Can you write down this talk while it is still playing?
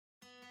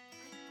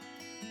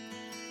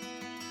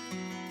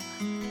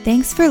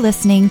Thanks for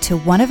listening to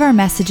one of our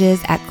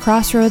messages at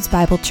Crossroads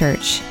Bible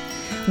Church.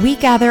 We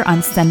gather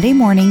on Sunday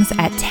mornings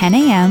at 10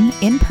 a.m.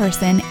 in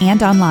person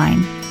and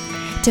online.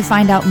 To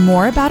find out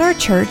more about our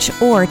church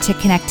or to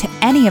connect to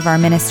any of our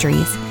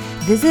ministries,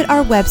 visit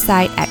our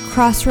website at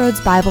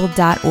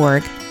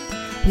crossroadsbible.org.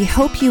 We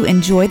hope you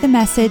enjoy the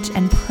message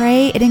and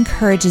pray it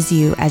encourages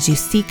you as you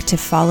seek to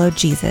follow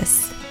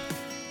Jesus.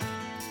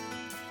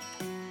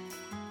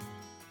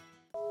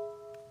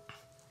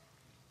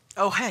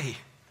 Oh, hey.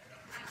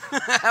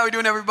 How are we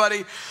doing,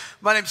 everybody?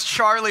 My name's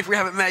Charlie. If we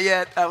haven't met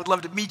yet, I would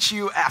love to meet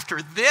you after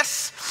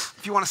this.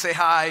 If you want to say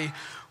hi,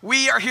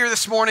 we are here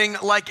this morning,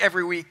 like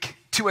every week,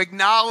 to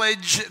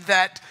acknowledge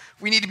that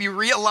we need to be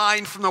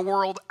realigned from the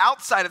world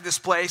outside of this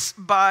place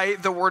by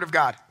the Word of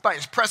God, by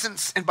His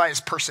presence and by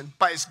His person,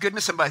 by His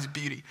goodness and by His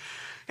beauty.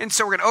 And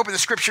so we're going to open the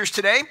scriptures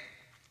today,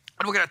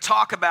 and we're going to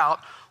talk about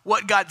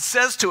what God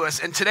says to us.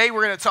 And today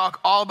we're going to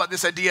talk all about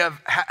this idea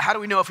of how do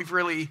we know if we've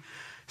really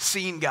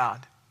seen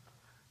God?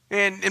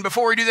 And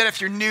before we do that,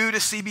 if you're new to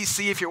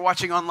CBC, if you're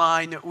watching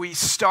online, we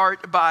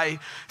start by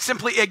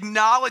simply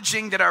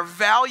acknowledging that our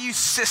value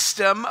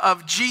system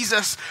of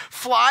Jesus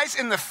flies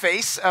in the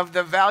face of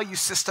the value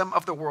system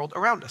of the world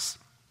around us.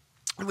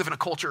 We live in a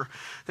culture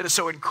that is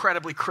so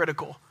incredibly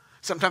critical.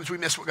 Sometimes we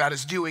miss what God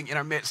is doing in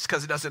our midst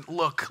because it doesn't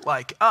look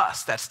like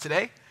us. That's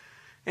today.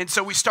 And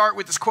so we start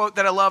with this quote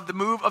that I love: "The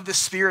move of the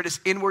Spirit is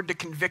inward to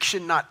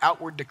conviction, not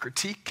outward to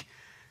critique."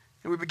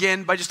 And we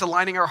begin by just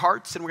aligning our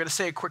hearts, and we're going to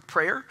say a quick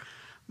prayer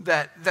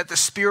that the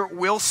Spirit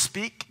will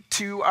speak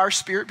to our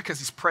spirit because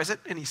He's present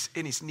and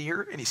He's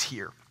near and He's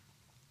here.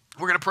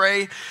 We're going to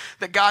pray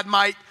that God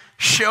might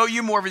show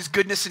you more of His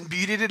goodness and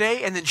beauty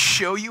today, and then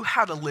show you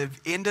how to live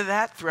into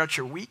that throughout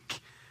your week.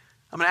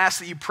 I'm going to ask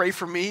that you pray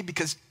for me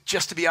because,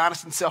 just to be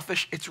honest and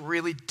selfish, it's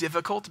really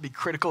difficult to be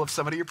critical of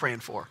somebody you're praying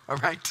for, all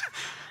right?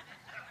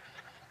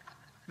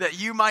 That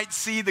you might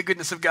see the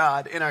goodness of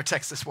God in our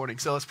text this morning.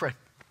 So let's pray.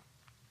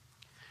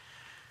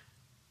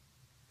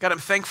 God, I'm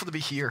thankful to be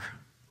here.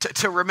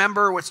 To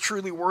remember what's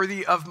truly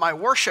worthy of my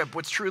worship,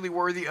 what's truly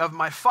worthy of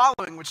my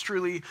following, what's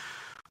truly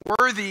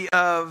worthy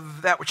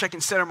of that which I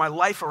can center my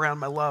life around,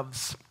 my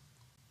loves.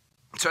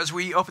 So as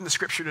we open the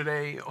scripture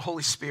today,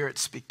 Holy Spirit,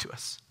 speak to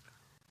us.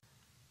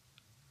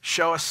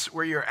 Show us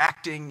where you're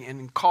acting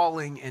and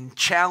calling and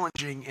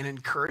challenging and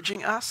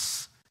encouraging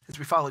us as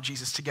we follow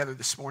Jesus together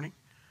this morning.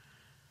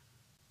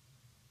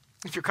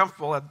 If you're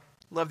comfortable, I'd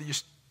love that you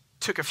just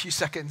took a few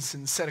seconds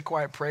and said a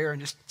quiet prayer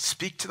and just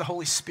speak to the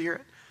Holy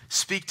Spirit.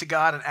 Speak to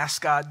God and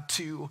ask God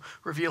to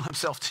reveal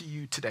Himself to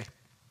you today.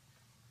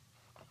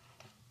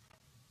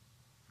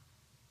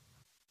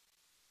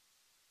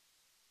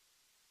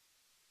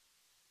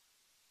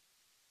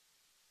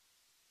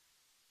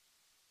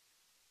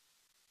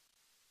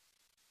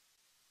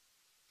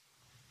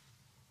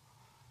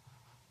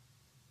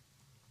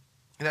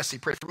 And that's,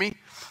 pray for me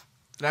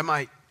that I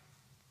might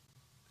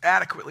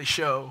adequately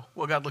show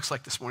what God looks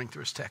like this morning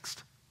through His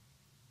text.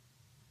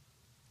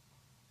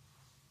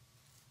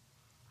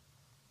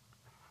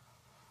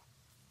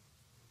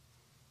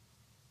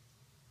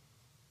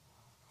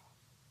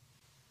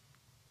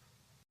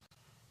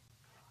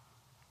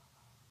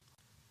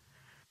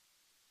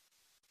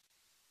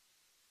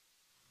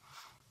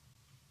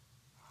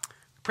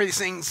 Pray these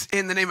things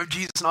in the name of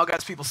Jesus, and all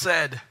God's people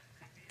said,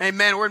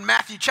 amen. We're in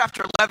Matthew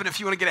chapter 11 if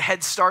you want to get a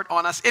head start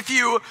on us. If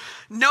you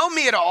know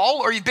me at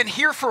all, or you've been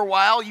here for a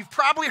while, you've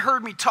probably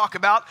heard me talk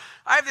about,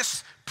 I have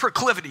this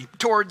proclivity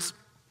towards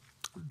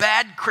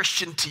bad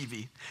Christian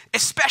TV,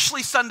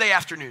 especially Sunday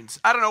afternoons.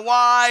 I don't know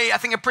why. I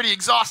think I'm pretty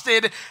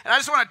exhausted, and I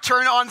just want to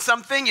turn on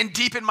something and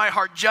deep in my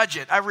heart judge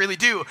it. I really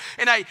do.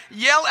 And I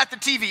yell at the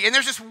TV, and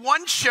there's just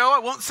one show, I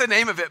won't say the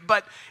name of it,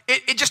 but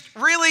it just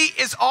really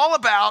is all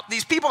about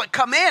these people that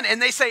come in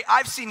and they say,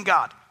 I've seen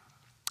God.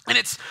 And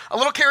it's a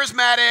little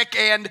charismatic,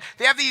 and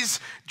they have these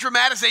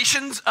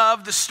dramatizations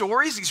of the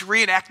stories, these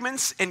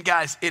reenactments, and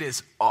guys, it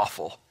is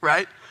awful,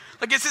 right?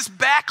 Like, it's this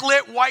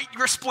backlit, white,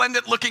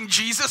 resplendent-looking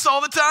Jesus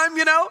all the time,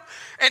 you know?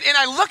 And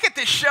I look at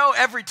this show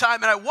every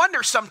time, and I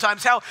wonder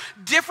sometimes how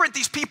different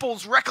these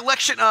people's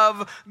recollection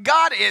of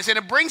God is. And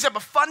it brings up a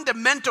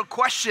fundamental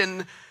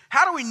question: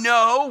 how do we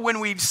know when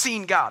we've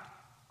seen God?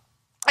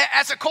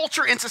 As a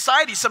culture in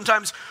society,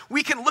 sometimes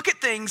we can look at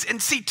things and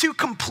see two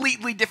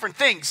completely different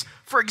things.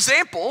 For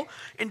example,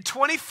 in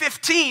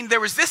 2015,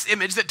 there was this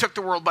image that took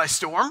the world by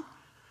storm.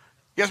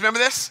 You guys remember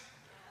this?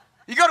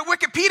 You go to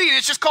Wikipedia, and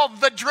it's just called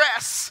The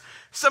Dress.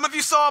 Some of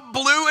you saw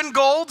blue and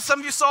gold. Some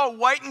of you saw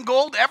white and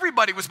gold.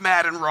 Everybody was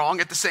mad and wrong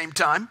at the same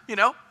time, you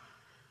know?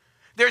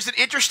 There's an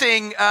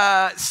interesting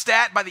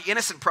stat by the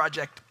Innocent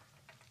Project.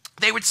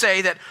 They would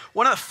say that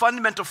one of the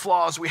fundamental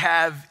flaws we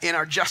have in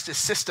our justice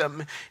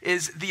system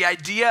is the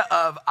idea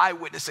of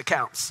eyewitness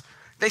accounts.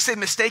 They say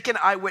mistaken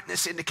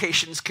eyewitness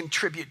indications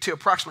contribute to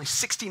approximately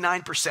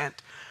 69%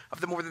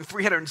 of the more than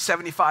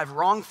 375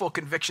 wrongful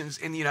convictions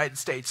in the United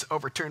States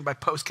overturned by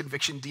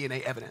post-conviction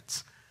DNA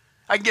evidence.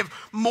 I can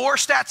give more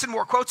stats and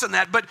more quotes on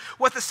that, but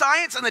what the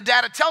science and the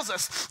data tells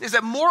us is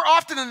that more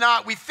often than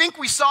not, we think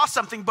we saw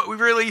something, but we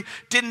really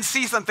didn't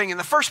see something in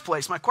the first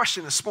place. My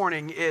question this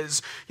morning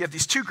is, you have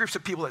these two groups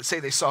of people that say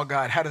they saw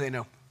God. How do they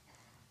know?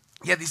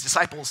 You have these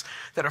disciples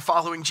that are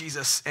following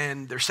Jesus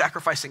and they're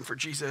sacrificing for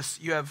Jesus.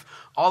 You have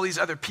all these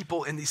other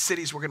people in these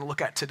cities we're going to look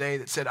at today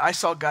that said, I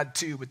saw God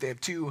too, but they have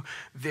two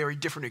very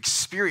different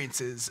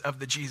experiences of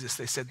the Jesus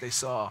they said they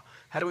saw.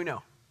 How do we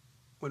know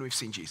when we've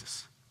seen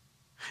Jesus?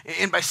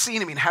 And by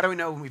seeing, I mean, how do we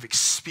know when we've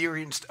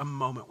experienced a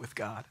moment with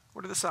God?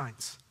 What are the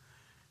signs?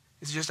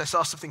 Is it just I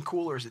saw something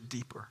cool, or is it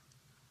deeper?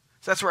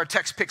 So that's where our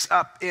text picks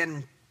up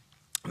in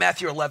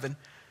Matthew 11.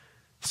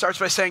 It starts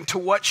by saying, to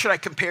what should I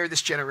compare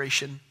this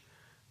generation?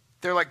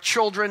 They're like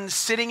children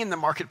sitting in the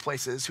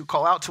marketplaces who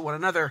call out to one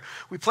another,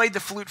 we played the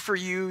flute for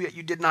you, yet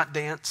you did not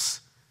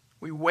dance.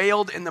 We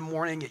wailed in the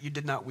morning, yet you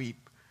did not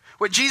weep.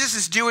 What Jesus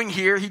is doing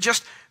here, he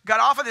just got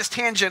off of this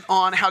tangent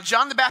on how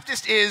John the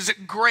Baptist is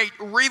great,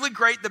 really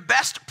great, the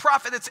best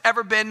prophet that's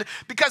ever been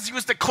because he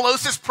was the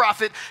closest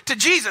prophet to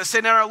Jesus.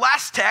 And in our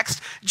last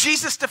text,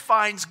 Jesus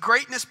defines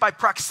greatness by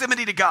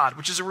proximity to God,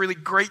 which is a really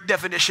great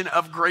definition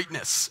of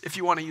greatness, if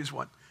you want to use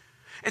one.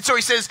 And so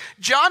he says,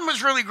 John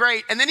was really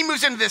great. And then he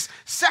moves into this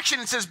section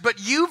and says, but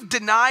you've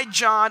denied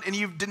John and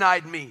you've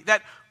denied me.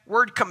 That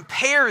word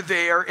compare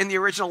there in the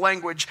original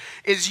language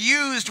is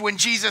used when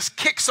Jesus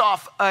kicks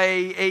off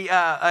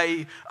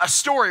a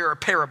story or a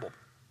parable.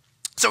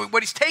 So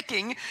what he's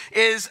taking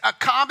is a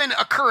common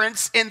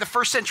occurrence in the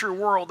first century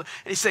world,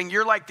 and he's saying,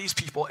 you're like these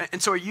people.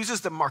 And so he uses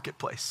the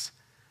marketplace.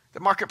 The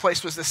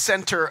marketplace was the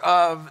center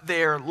of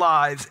their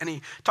lives, and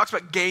he talks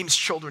about games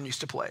children used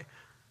to play.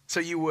 So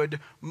you would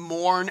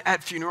mourn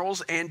at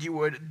funerals and you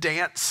would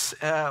dance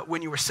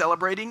when you were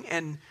celebrating.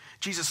 And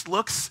Jesus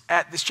looks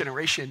at this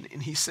generation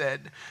and he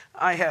said,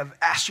 I have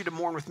asked you to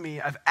mourn with me.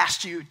 I've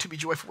asked you to be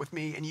joyful with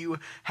me, and you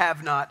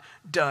have not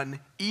done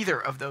either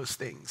of those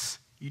things.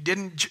 You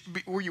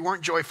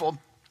weren't joyful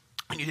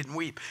and you didn't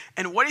weep.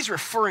 And what he's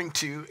referring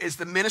to is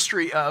the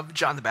ministry of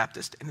John the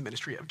Baptist and the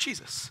ministry of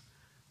Jesus.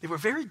 They were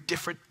very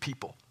different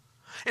people.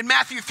 In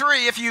Matthew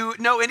 3, if you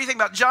know anything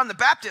about John the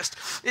Baptist,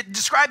 it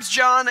describes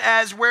John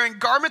as wearing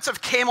garments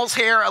of camel's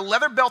hair, a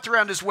leather belt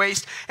around his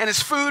waist, and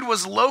his food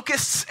was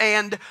locusts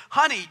and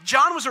honey.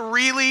 John was a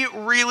really,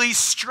 really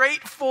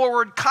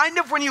straightforward, kind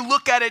of, when you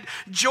look at it,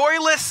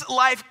 joyless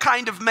life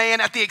kind of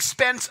man at the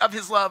expense of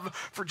his love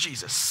for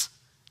Jesus.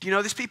 Do you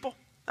know these people?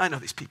 I know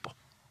these people.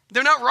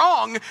 They're not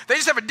wrong. They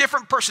just have a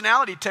different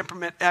personality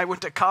temperament. I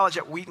went to college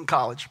at Wheaton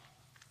College,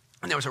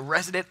 and there was a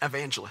resident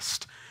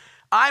evangelist.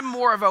 I'm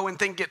more of a when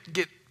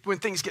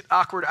things get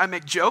awkward, I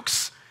make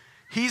jokes.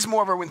 He's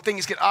more of a when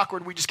things get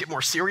awkward, we just get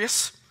more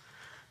serious.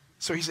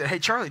 So he said, hey,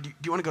 Charlie, do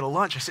you want to go to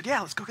lunch? I said,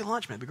 yeah, let's go get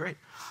lunch, man. It'd be great.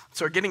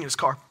 So we're getting in his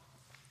car.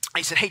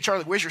 He said, hey,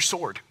 Charlie, where's your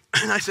sword?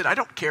 And I said, I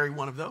don't carry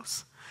one of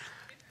those.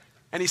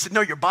 And he said, no,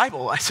 your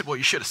Bible. I said, well,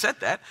 you should have said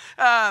that.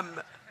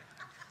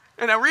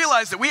 And I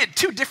realized that we had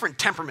two different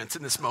temperaments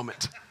in this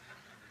moment.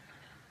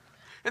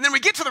 And then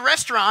we get to the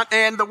restaurant,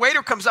 and the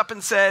waiter comes up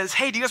and says,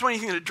 hey, do you guys want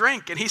anything to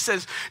drink? And he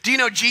says, do you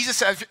know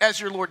Jesus as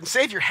your Lord and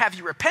Savior? Have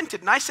you repented?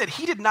 And I said,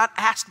 he did not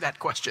ask that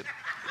question.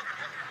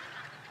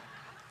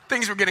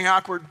 Things were getting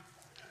awkward.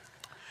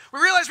 We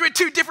realized we had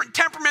two different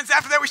temperaments.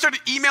 After that, we started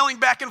emailing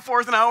back and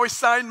forth, and I always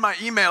signed my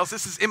emails.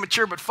 This is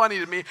immature but funny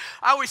to me.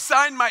 I always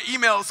signed my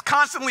emails,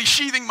 constantly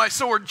sheathing my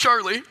sword,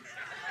 Charlie.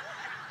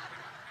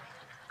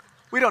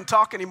 We don't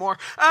talk anymore.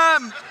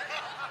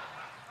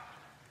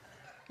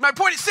 My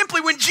point is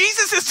simply, when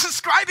Jesus is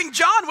describing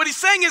John, what he's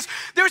saying is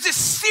there's this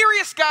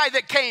serious guy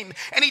that came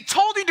and he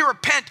told you to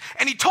repent,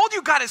 and he told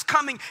you God is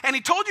coming, and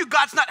he told you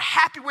God's not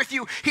happy with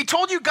you. He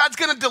told you God's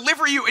going to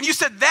deliver you, and you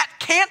said that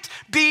can't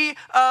be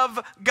of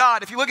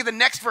God. If you look at the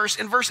next verse,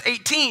 in verse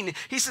 18,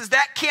 he says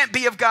that can't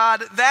be of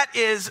God. That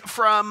is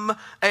from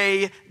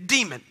a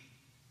demon.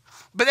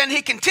 But then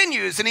he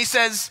continues and he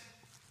says,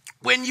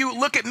 when you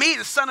look at me,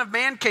 the Son of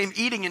Man came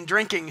eating and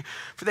drinking,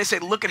 for they say,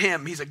 look at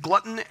him. He's a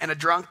glutton and a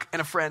drunk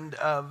and a friend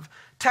of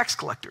tax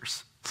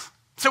collectors.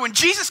 So when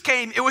Jesus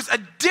came, it was a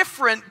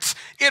different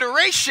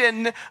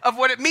iteration of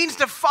what it means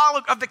to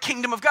follow of the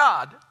kingdom of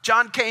God.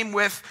 John came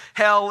with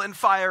hell and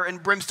fire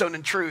and brimstone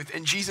and truth,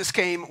 and Jesus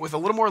came with a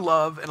little more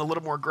love and a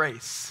little more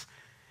grace.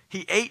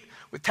 He ate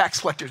with tax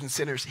collectors and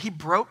sinners. He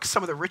broke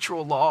some of the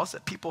ritual laws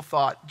that people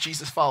thought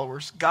Jesus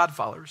followers, God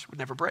followers, would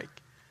never break.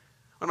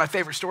 One of my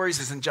favorite stories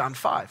is in John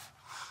 5.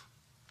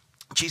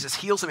 Jesus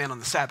heals a man on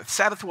the Sabbath.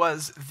 Sabbath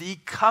was the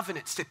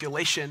covenant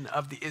stipulation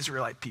of the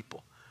Israelite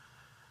people.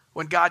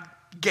 When God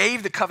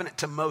gave the covenant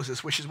to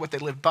Moses, which is what they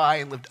lived by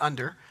and lived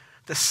under,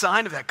 the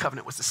sign of that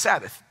covenant was the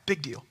Sabbath.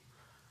 Big deal.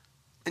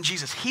 And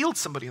Jesus healed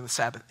somebody on the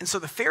Sabbath. And so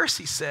the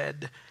Pharisees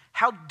said,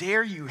 how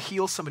dare you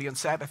heal somebody on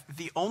Sabbath?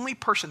 The only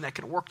person that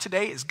can work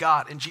today is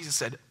God. And Jesus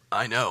said,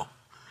 I know.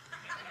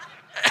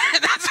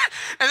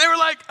 And they were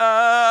like,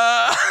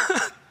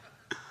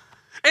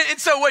 And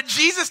so what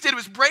Jesus did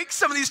was break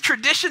some of these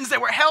traditions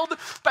that were held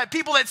by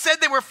people that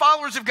said they were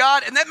followers of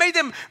God, and that made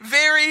them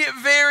very,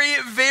 very,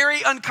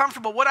 very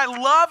uncomfortable. What I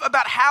love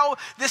about how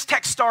this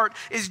text starts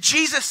is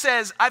Jesus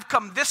says, I've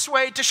come this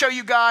way to show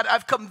you God.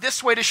 I've come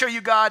this way to show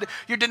you God.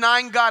 You're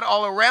denying God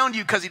all around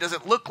you because he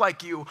doesn't look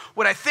like you.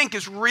 What I think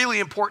is really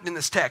important in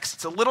this text,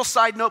 it's a little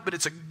side note, but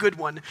it's a good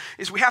one,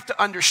 is we have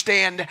to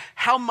understand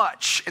how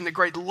much and the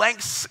great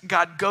lengths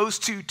God goes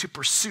to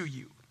pursue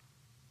you.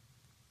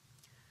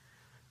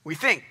 We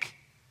think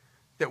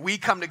that we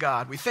come to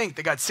God. We think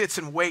that God sits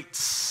and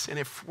waits. And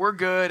if we're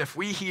good, if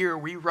we hear,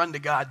 we run to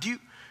God. Do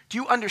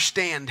you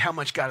understand how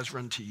much God has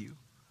run to you?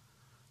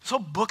 There's whole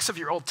books of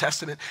your Old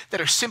Testament that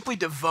are simply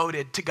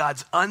devoted to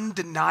God's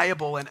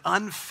undeniable and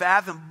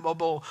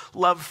unfathomable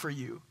love for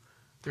you.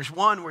 There's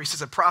one where he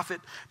says a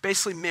prophet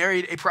basically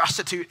married a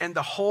prostitute, and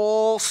the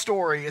whole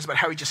story is about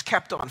how he just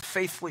kept on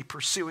faithfully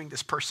pursuing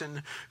this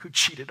person who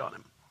cheated on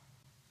him.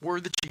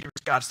 We're the cheaters,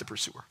 God's the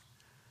pursuer.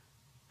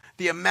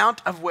 The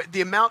amount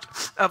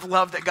of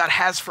love that God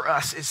has for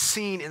us is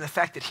seen in the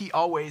fact that he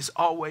always,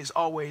 always,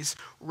 always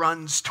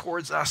runs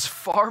towards us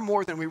far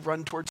more than we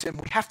run towards him.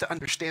 We have to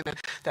understand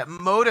that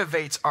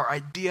motivates our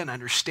idea and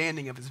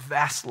understanding of his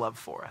vast love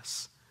for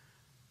us.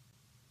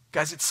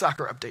 Guys, it's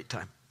soccer update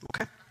time,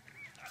 okay?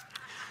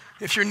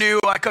 If you're new,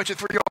 I coach a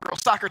 3-year-old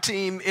girls soccer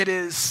team. It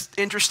is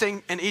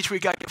interesting, and each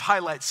week I give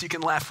highlights so you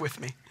can laugh with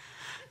me.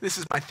 This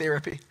is my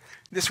therapy.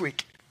 This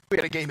week, we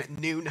had a game at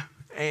noon.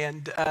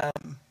 And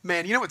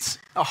man, you know what's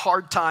a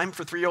hard time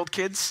for 3-year-old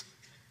kids?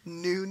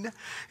 Noon.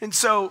 And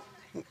so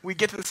we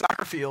get to the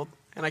soccer field,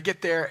 and I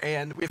get there,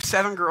 and we have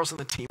 7 girls on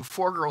the team.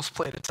 4 girls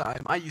play at a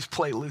time. I use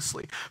play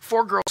loosely.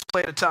 4 girls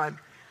play at a time.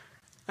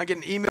 I get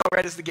an email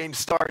right as the game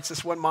starts.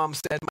 This one mom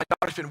said, my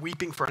daughter's been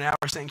weeping for an hour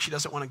saying she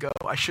doesn't want to go.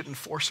 I shouldn't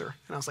force her.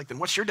 And I was like, then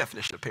what's your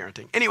definition of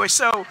parenting? Anyway,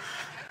 so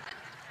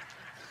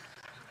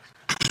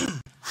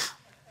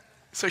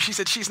she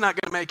said she's not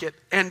going to make it.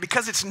 And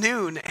because it's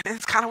noon, and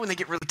it's kind of when they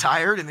get really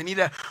tired and they need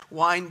to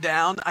wind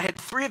down, I had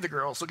 3 of the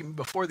girls look at me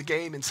before the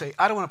game and say,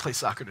 I don't want to play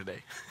soccer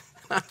today.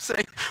 I'm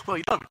saying, well,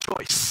 you don't have a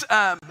choice.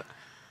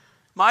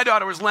 My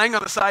daughter was laying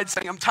on the side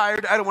saying, I'm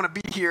tired, I don't want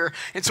to be here.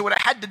 And so what I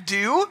had to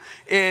do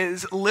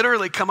is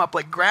literally come up,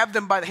 like grab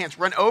them by the hands,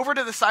 run over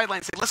to the sideline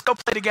and say, let's go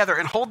play together,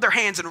 and hold their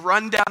hands and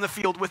run down the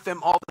field with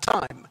them all the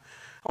time.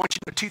 I want you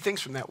to know 2 things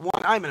from that. 1,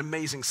 I'm an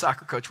amazing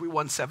soccer coach. We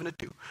won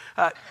 7-2.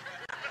 I'm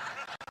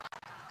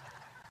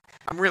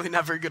really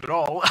not very good at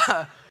all.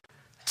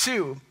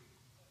 2,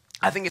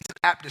 I think it's an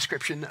apt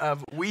description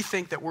of we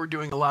think that we're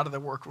doing a lot of the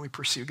work when we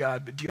pursue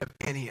God, but do you have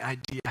any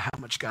idea how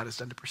much God has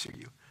done to pursue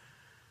you?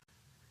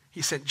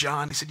 He sent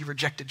John. He said, you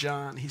rejected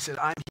John. He said,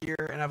 I'm here,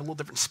 and I have a little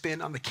different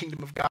spin on the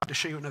kingdom of God to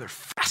show you another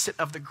facet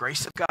of the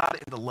grace of God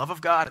and the love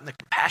of God and the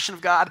compassion of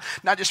God,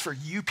 not just for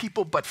you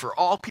people, but for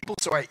all people.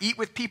 So I eat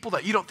with people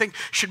that you don't think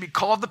should be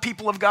called the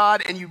people of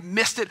God, and you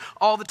missed it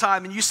all the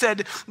time. And you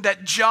said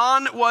that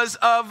John was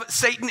of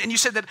Satan, and you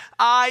said that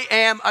I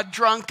am a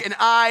drunk, and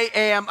I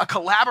am a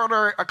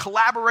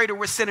collaborator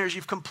with sinners.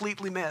 You've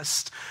completely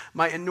missed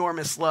my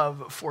enormous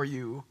love for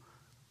you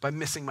by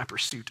missing my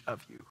pursuit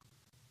of you.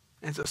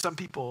 And so some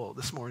people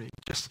this morning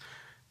just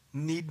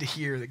need to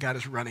hear that God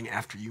is running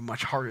after you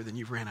much harder than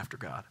you've ran after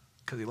God,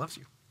 because he loves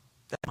you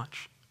that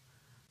much.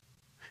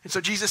 And so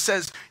Jesus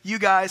says, you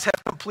guys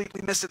have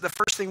completely missed it. The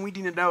first thing we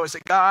need to know is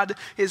that God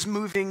is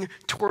moving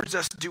towards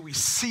us. Do we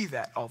see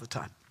that all the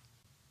time?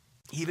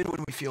 Even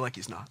when we feel like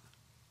he's not.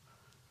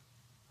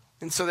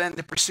 And so then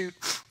the pursuit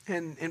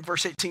in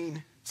verse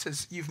 18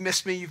 says, you've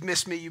missed me, you've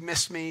missed me, you've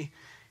missed me.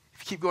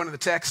 If you keep going to the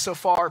text so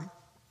far,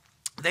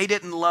 they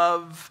didn't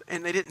love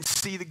and they didn't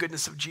see the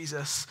goodness of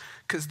Jesus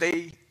because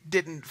they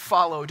didn't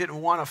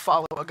want to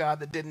follow a God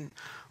that didn't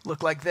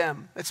look like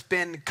them. That's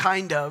been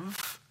kind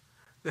of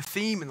the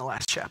theme in the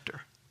last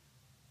chapter.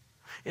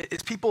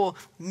 It's people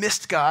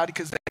missed God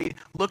because they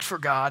looked for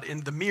God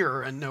in the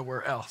mirror and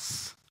nowhere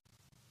else.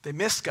 They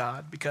missed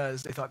God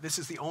because they thought this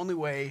is the only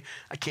way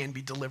I can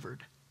be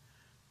delivered.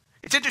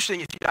 It's interesting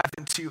if you dive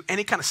into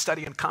any kind of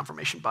study on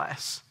confirmation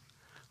bias,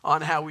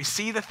 on how we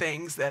see the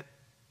things that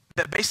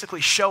basically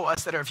show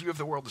us that our view of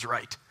the world is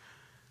right.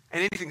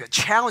 And anything that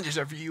challenges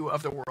our view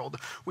of the world,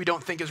 we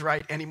don't think is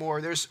right anymore.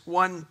 There's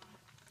one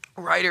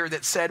writer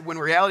that said when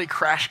reality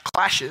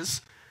clashes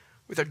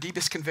with our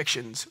deepest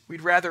convictions,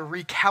 we'd rather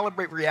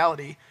recalibrate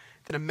reality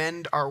than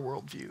amend our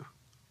worldview.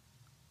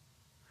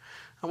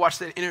 I watched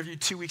that interview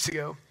 2 weeks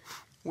ago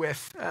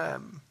with a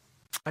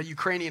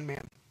Ukrainian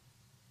man,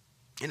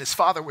 and his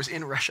father was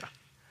in Russia.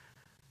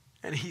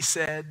 And he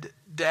said,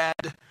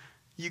 Dad,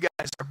 you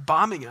guys are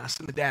bombing us.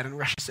 And the dad in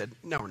Russia said,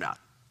 no, we're not.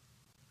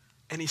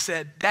 And he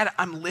said, Dad,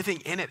 I'm living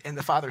in it. And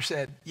the father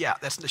said, yeah,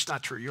 that's just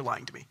not true. You're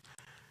lying to me.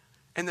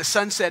 And the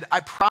son said, I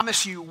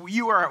promise you,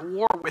 you are at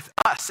war with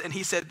us. And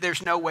he said,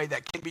 there's no way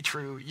that can be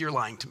true. You're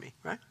lying to me,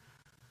 right?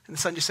 And the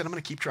son just said, I'm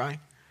going to keep trying.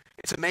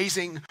 It's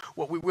amazing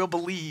what we will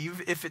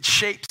believe if it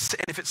shapes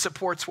and if it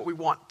supports what we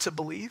want to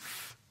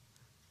believe.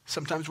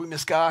 Sometimes we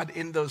miss God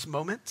in those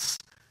moments.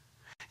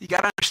 You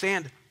got to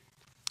understand,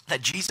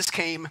 that Jesus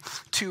came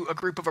to a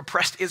group of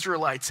oppressed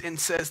Israelites and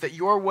says that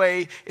your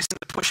way isn't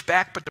to push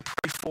back, but to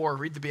pray for.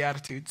 Read the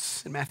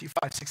Beatitudes in Matthew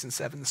 5, 6, and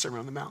 7, the Sermon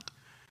on the Mount.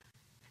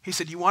 He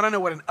said, you want to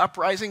know what an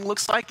uprising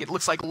looks like? It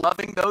looks like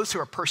loving those who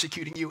are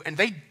persecuting you. And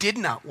they did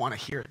not want to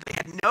hear it. They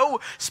had no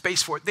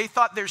space for it. They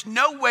thought, there's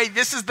no way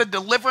this is the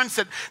deliverance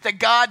that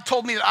God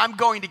told me that I'm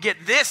going to get.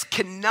 This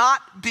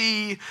cannot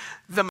be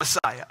the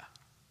Messiah.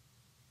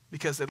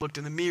 Because they looked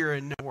in the mirror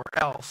and nowhere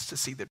else to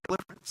see their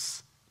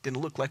deliverance. It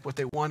didn't look like what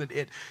they wanted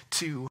it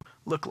to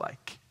look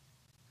like.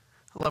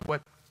 I love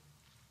what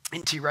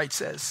N.T. Wright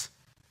says.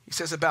 He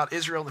says about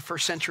Israel in the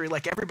first century,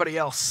 like everybody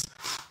else,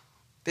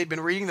 they'd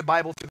been reading the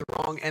Bible through the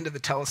wrong end of the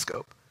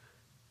telescope.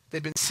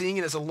 They'd been seeing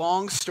it as a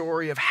long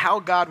story of how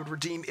God would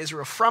redeem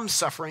Israel from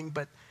suffering,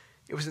 but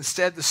it was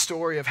instead the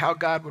story of how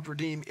God would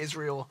redeem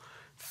Israel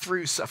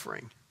through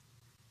suffering.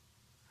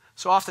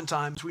 So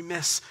oftentimes we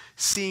miss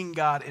seeing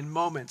God in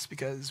moments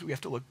because we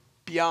have to look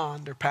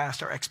beyond or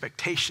past our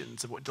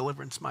expectations of what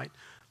deliverance might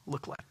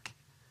look like.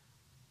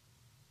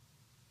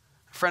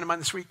 A friend of mine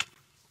this week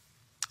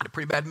had a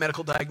pretty bad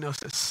medical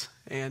diagnosis,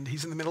 and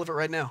he's in the middle of it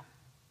right now,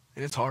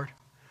 and it's hard.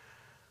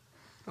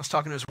 I was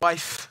talking to his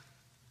wife,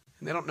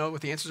 and they don't know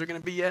what the answers are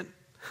going to be yet.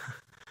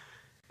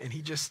 And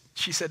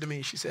she said to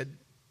me,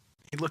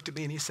 he looked at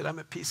me and he said, I'm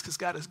at peace because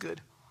God is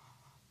good.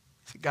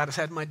 He said, God has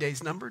had my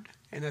days numbered,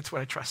 and that's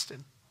what I trust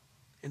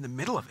in the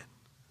middle of it.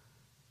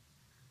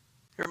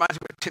 It reminds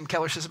me of what Tim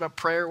Keller says about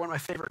prayer, one of my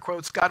favorite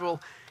quotes. God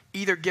will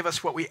either give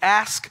us what we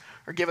ask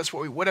or give us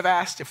what we would have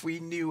asked if we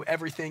knew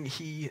everything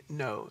he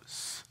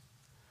knows.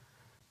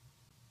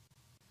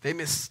 They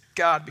miss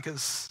God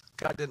because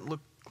God didn't look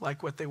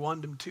like what they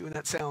wanted him to, and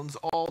that sounds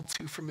all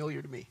too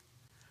familiar to me.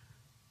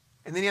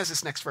 And then he has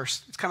this next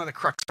verse. It's kind of the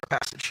crux of our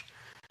passage.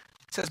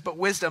 It says, but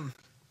wisdom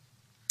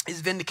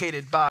is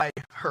vindicated by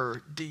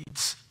her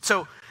deeds.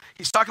 So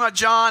he's talking about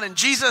John and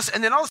Jesus,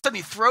 and then all of a sudden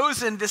he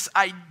throws in this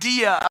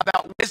idea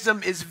about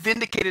wisdom is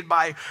vindicated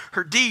by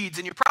her deeds.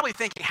 And you're probably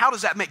thinking, how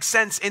does that make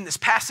sense in this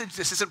passage?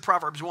 This isn't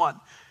Proverbs 1.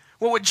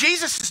 Well, what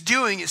Jesus is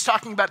doing is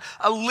talking about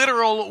a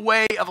literal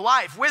way of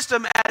life.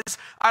 Wisdom, as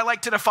I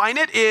like to define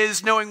it,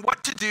 is knowing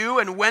what to do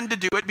and when to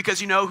do it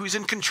because you know who's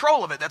in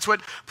control of it. That's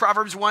what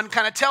Proverbs 1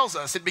 kind of tells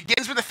us. It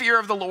begins with the fear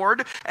of the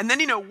Lord, and then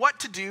you know what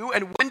to do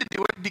and when to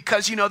do it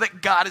because you know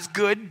that God is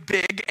good,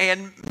 big,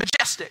 and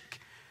majestic.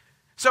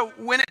 So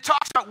when it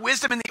talks about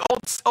wisdom in the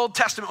Old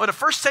Testament, what a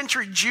first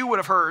century Jew would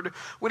have heard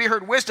when he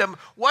heard wisdom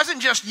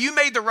wasn't just you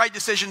made the right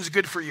decisions,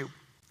 good for you.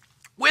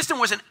 Wisdom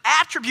was an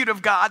attribute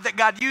of God that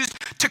God used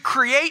to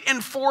create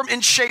and form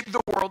and shape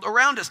the world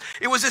around us.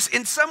 It was this,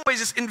 in some ways,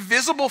 this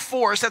invisible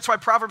force. That's why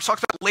Proverbs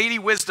talks about Lady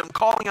Wisdom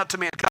calling out to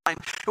mankind.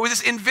 It was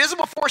this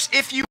invisible force,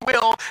 if you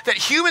will,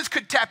 that humans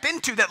could tap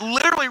into that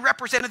literally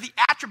represented the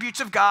attributes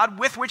of God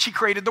with which he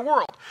created the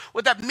world.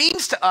 What that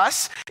means to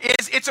us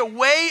is it's a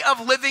way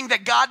of living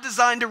that God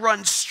designed to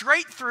run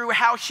straight through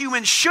how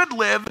humans should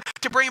live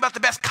to bring about the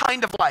best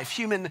kind of life,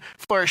 human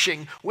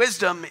flourishing.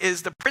 Wisdom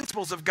is the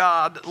principles of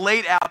God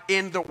laid out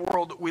in the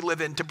world we live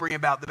in to bring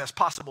about the best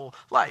possible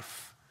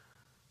life.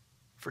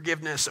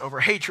 Forgiveness over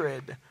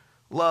hatred,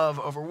 love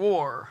over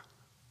war,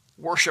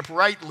 worship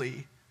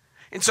rightly.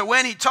 And so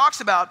when he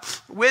talks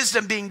about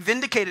wisdom being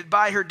vindicated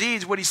by her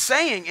deeds, what he's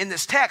saying in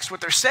this text,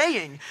 what they're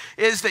saying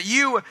is that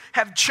you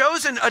have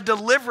chosen a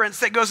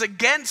deliverance that goes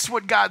against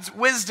what God's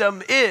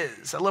wisdom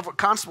is. I love what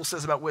Constable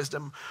says about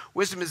wisdom.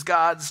 Wisdom is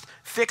God's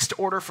fixed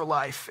order for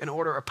life, an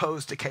order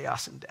opposed to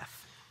chaos and death.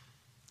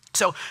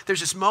 So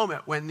there's this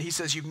moment when he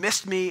says, you've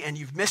missed me and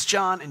you've missed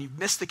John and you've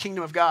missed the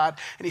kingdom of God.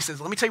 And he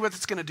says, let me tell you what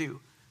it's going to do.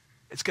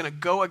 It's going to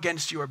go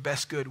against your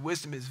best good.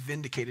 Wisdom is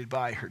vindicated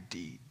by her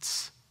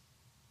deeds.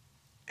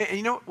 And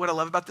you know what I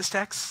love about this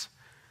text?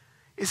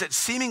 Is that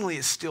seemingly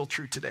is still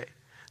true today.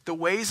 The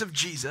ways of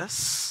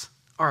Jesus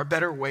are a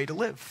better way to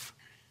live.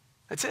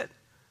 That's it.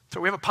 So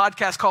we have a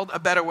podcast called A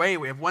Better Way.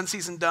 We have one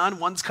season done,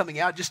 one's coming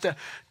out, just to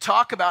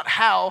talk about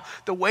how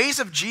the ways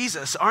of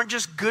Jesus aren't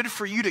just good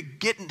for you to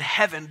get into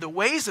heaven. The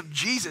ways of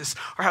Jesus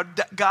are how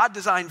God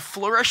designed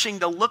flourishing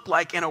to look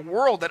like in a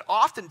world that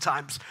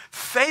oftentimes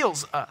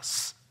fails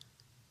us.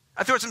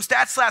 I threw out some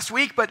stats last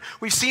week, but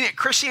we've seen it.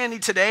 Christianity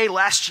Today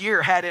last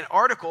year had an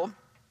article,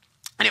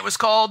 and it was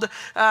called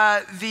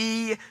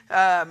the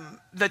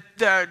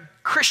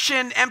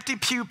Christian Empty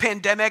Pew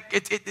Pandemic.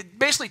 It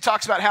basically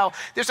talks about how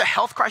there's a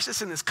health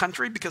crisis in this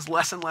country because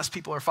less and less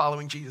people are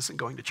following Jesus and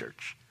going to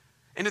church.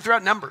 And it threw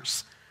out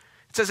numbers.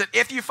 It says that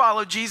if you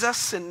follow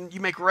Jesus and you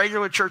make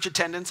regular church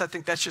attendance, I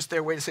think that's just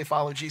their way to say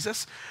follow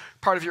Jesus,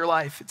 part of your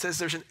life. It says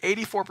there's an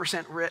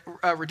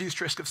 84%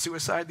 reduced risk of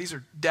suicide. These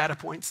are data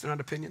points, they're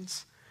not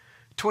opinions.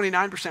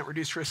 29%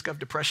 reduced risk of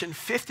depression,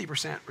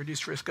 50%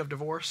 reduced risk of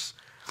divorce,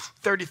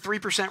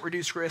 33%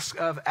 reduced risk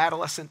of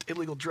adolescent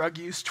illegal drug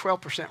use,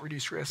 12%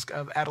 reduced risk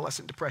of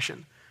adolescent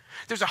depression.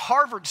 There's a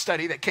Harvard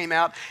study that came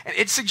out, and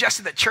it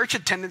suggested that church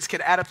attendance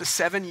could add up to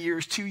 7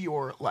 years to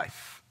your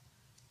life.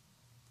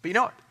 But you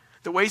know what?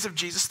 The ways of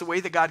Jesus, the way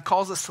that God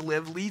calls us to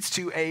live, leads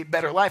to a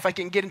better life. I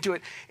can get into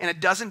it in a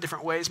dozen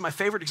different ways. My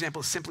favorite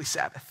example is simply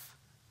Sabbath.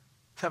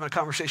 having a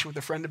conversation with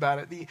a friend about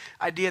it. The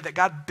idea that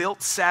God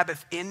built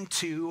Sabbath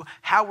into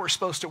how we're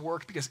supposed to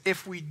work, because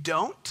if we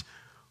don't,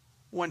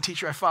 one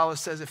teacher I follow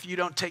says, if you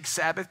don't take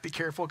Sabbath, be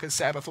careful because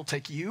Sabbath will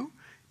take you.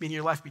 Meaning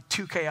your life will be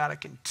too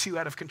chaotic and too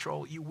out of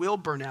control. You will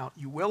burn out.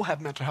 You will have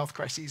mental health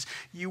crises.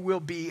 You will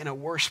be in a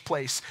worse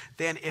place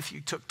than if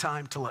you took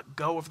time to let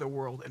go of the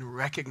world and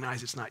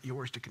recognize it's not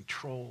yours to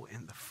control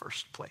in the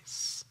first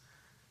place.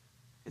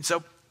 And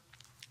so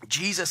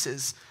Jesus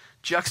is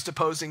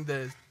juxtaposing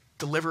the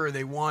deliverer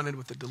they wanted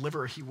with the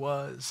deliverer he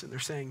was. And they're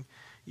saying,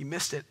 you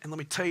missed it. And let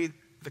me tell you,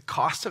 the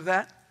cost of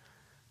that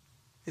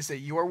is that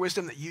your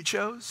wisdom that you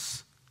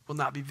chose will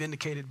not be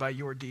vindicated by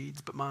your deeds,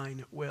 but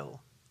mine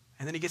will.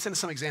 And then he gets into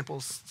some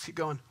examples. Let's keep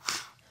going.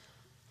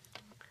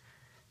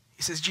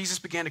 He says, Jesus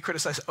began to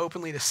criticize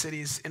openly the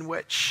cities in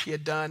which he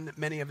had done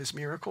many of his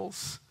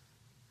miracles.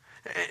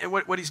 And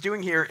what he's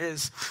doing here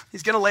is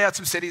he's going to lay out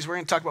some cities. We're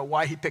going to talk about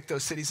why he picked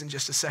those cities in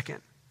just a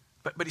second.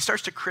 But he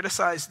starts to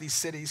criticize these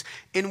cities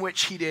in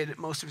which he did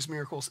most of his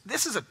miracles.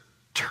 This is a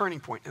turning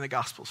point in the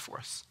Gospels for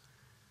us.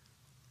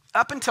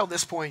 Up until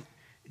this point,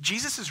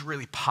 Jesus is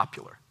really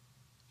popular.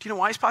 Do you know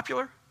why he's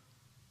popular?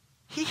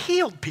 He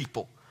healed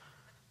people.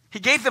 He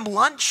gave them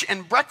lunch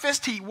and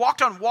breakfast. He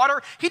walked on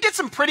water. He did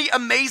some pretty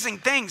amazing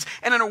things.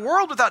 And in a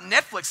world without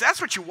Netflix, that's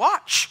what you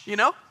watch, you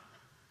know?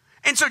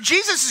 And so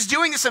Jesus is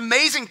doing this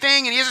amazing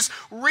thing, and he has this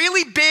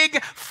really big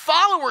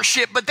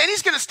followership, but then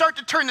he's going to start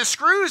to turn the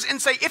screws and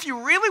say, if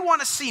you really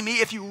want to see me,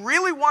 if you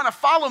really want to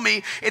follow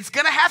me, it's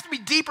going to have to be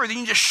deeper than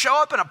you just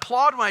show up and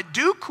applaud when I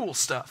do cool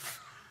stuff.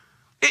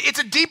 It's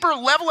a deeper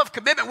level of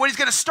commitment. What he's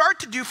going to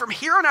start to do from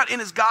here on out in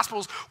his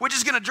Gospels, which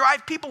is going to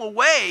drive people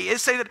away,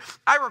 is say that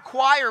I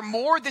require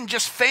more than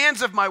just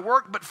fans of my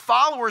work, but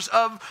followers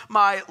of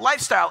my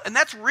lifestyle. And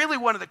that's really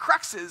one of the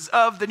cruxes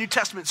of the New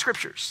Testament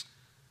scriptures,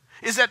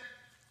 is that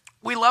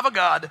we love a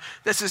God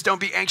that says, don't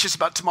be anxious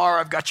about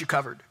tomorrow, I've got you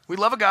covered. We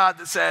love a God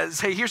that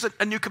says, hey, here's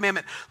a new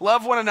commandment.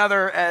 Love one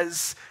another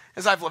as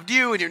I've loved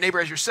you and your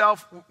neighbor as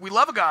yourself. We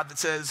love a God that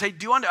says, hey,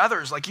 do unto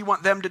others like you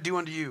want them to do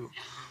unto you.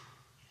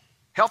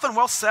 Health and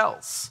wealth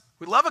sells.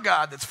 We love a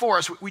God that's for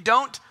us. We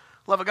don't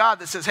love a God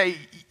that says, hey,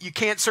 you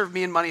can't serve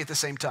me and money at the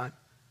same time.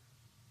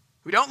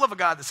 We don't love a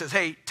God that says,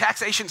 hey,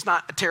 taxation's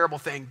not a terrible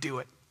thing, do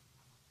it.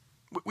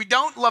 We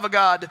don't love a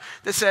God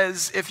that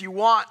says, if you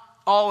want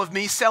all of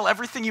me, sell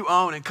everything you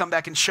own and come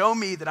back and show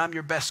me that I'm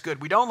your best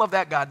good. We don't love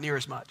that God near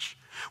as much.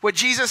 What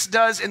Jesus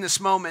does in this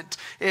moment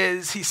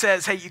is he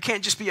says, hey, you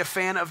can't just be a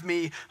fan of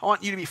me. I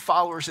want you to be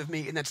followers of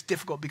me. And that's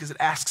difficult because it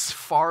asks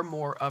far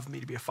more of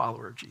me to be a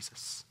follower of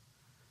Jesus.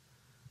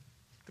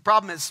 The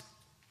problem is,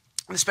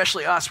 and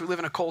especially us, we live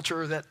in a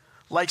culture that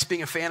likes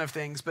being a fan of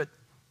things, but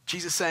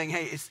Jesus is saying,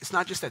 hey, it's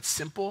not just that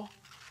simple.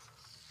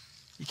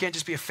 You can't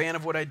just be a fan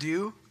of what I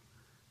do.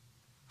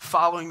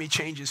 Following me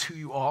changes who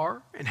you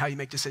are and how you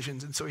make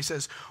decisions. And so he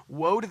says,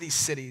 woe to these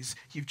cities.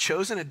 You've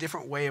chosen a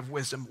different way of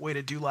wisdom, way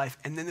to do life.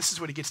 And then this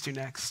is what he gets to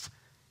next.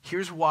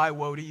 Here's why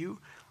woe to you.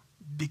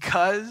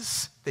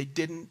 Because they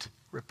didn't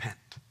repent.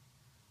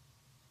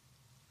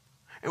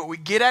 And what we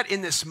get at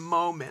in this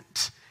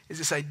moment is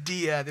this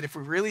idea that if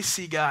we really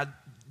see God,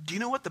 do you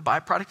know what the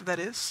byproduct of that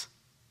is?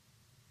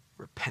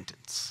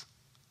 Repentance.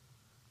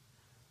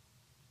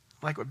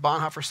 Like what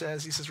Bonhoeffer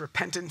says, he says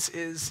repentance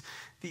is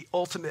the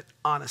ultimate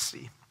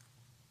honesty.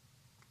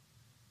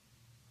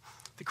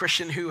 The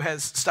Christian who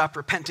has stopped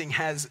repenting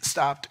has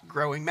stopped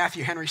growing.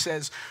 Matthew Henry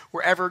says,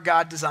 wherever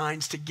God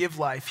designs to give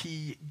life,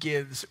 he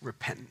gives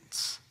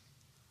repentance.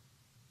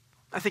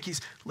 I think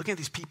he's looking at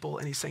these people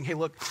and he's saying, hey,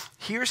 look,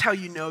 here's how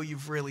you know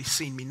you've really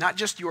seen me. Not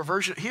just your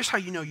version. Here's how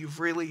you know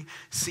you've really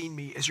seen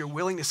me, is you're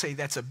willing to say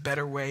that's a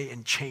better way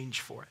and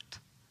change for it.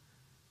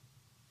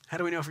 How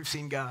do we know if we've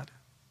seen God?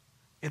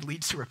 It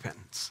leads to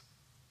repentance.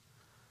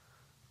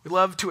 We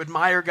love to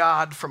admire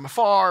God from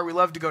afar. We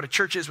love to go to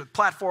churches with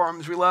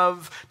platforms. We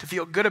love to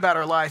feel good about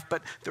our life.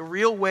 But the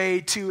real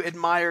way to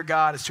admire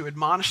God is to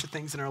admonish the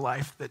things in our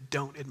life that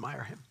don't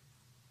admire him.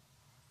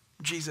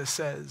 Jesus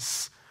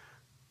says,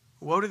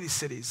 woe to these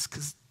cities,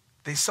 because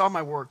they saw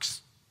my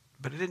works,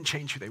 but it didn't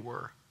change who they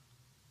were.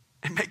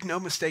 And make no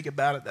mistake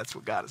about it, that's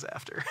what God is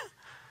after.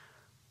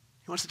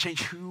 He wants to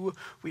change who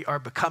we are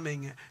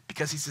becoming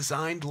because he's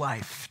designed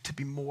life to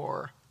be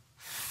more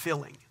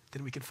filling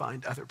than we can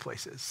find other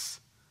places.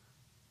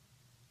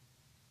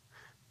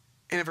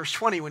 And in verse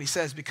 20, when he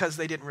says, because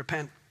they didn't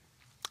repent,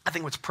 I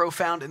think what's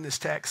profound in this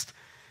text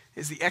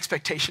is the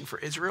expectation for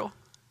Israel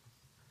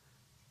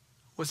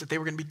was that they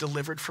were going to be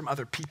delivered from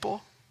other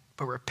people.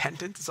 But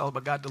repentance is all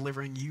about God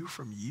delivering you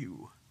from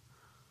you.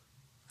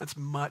 That's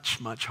much,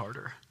 much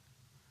harder.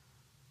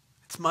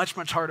 It's much,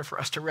 much harder for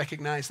us to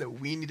recognize that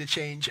we need to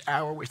change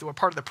our ways. That we're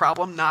part of the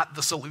problem, not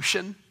the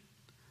solution.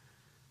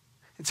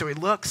 And so he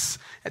looks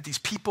at these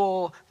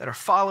people that are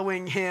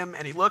following him,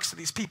 and he looks at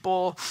these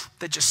people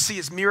that just see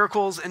his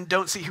miracles and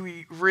don't see who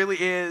he really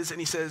is. And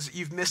he says,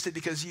 you've missed it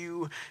because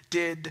you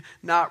did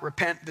not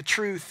repent. The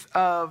truth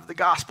of the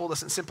gospel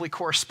doesn't simply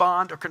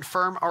correspond or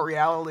confirm our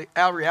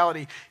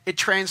reality. It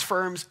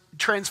transforms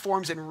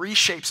and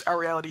reshapes our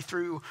reality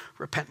through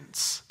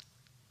repentance.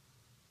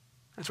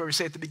 That's why we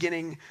say at the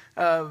beginning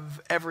of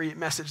every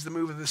message, the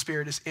move of the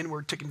Spirit is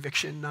inward to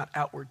conviction, not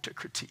outward to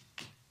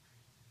critique.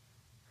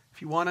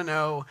 If you want to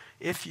know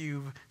if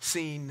you've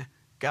seen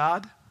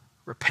God,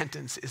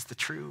 repentance is the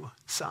true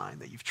sign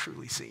that you've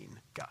truly seen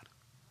God.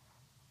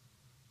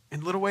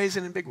 In little ways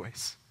and in big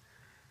ways.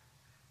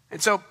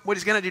 And so what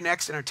he's going to do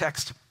next in our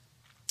text,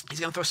 he's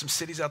going to throw some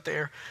cities out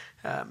there.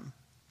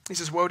 He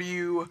says, woe to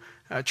you,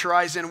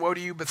 Chorazin, woe to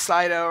you,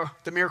 Bethsaida,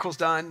 the miracle's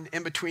done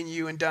in between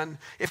you and done.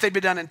 If they'd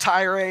been done in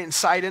Tyre and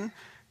Sidon,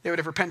 they would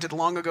have repented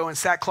long ago in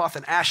sackcloth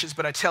and ashes,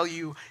 but I tell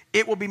you,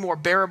 it will be more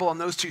bearable in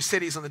those two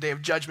cities on the day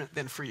of judgment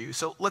than for you.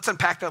 So let's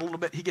unpack that a little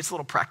bit. He gets a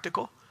little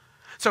practical.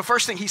 So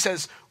first thing he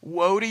says,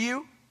 woe to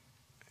you.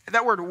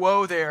 That word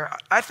woe there,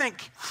 I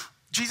think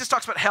Jesus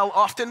talks about hell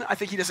often. I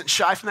think he doesn't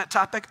shy from that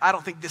topic. I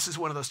don't think this is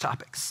one of those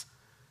topics.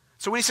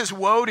 So when he says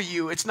woe to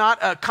you, it's not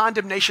a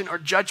condemnation or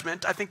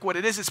judgment. I think what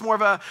it is, it's more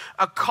of a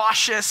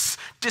cautious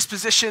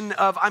disposition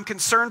of I'm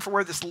concerned for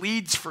where this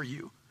leads for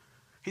you.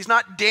 He's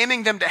not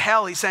damning them to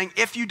hell. He's saying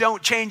if you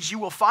don't change, you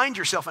will find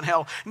yourself in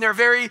hell. And there are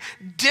very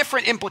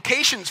different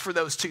implications for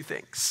those two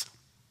things.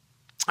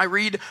 I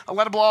read a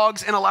lot of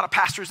blogs and a lot of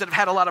pastors that have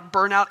had a lot of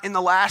burnout in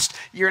the last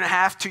year and a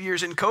half, 2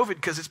 years in COVID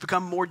because it's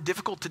become more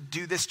difficult to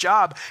do this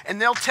job. And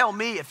they'll tell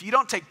me, if you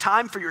don't take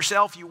time for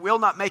yourself, you will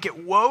not make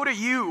it. Woe to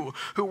you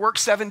who work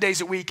 7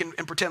 days a week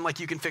and pretend like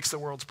you can fix the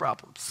world's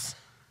problems.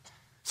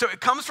 So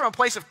it comes from a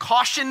place of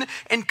caution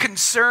and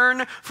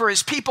concern for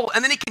his people.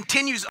 And then he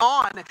continues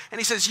on and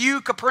he says, you,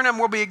 Capernaum,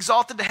 will be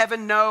exalted to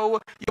heaven. No,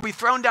 you'll be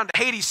thrown down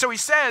to Hades. So he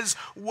says,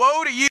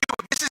 woe to you.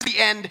 This is the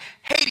end,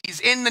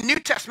 Hades. In the New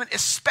Testament,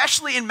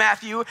 especially in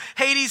Matthew,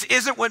 Hades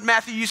isn't what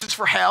Matthew uses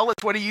for hell.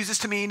 It's what he uses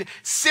to mean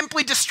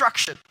simply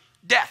destruction,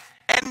 death,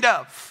 end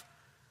of.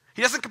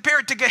 He doesn't compare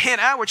it to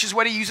Gehenna, which is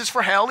what he uses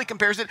for hell. He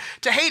compares it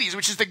to Hades,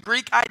 which is the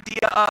Greek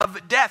idea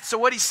of death. So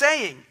what he's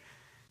saying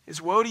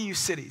is, woe to you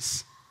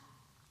cities.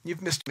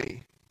 You've missed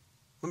me.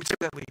 Let me tell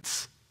you that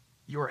leads.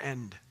 Your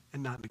end,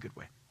 and not in a good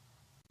way.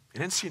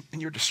 It ends in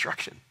your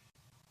destruction.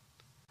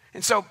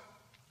 And so,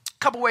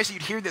 a couple ways that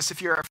you'd hear this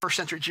if you're a first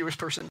century Jewish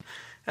person.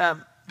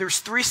 There's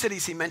 3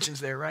 cities he mentions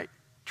there, right?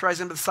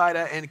 Chorazin,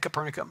 Bethsaida, and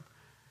Capernaum.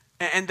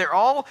 And they're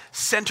all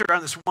centered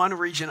on this one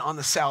region on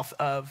the south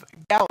of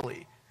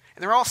Galilee.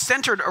 And they're all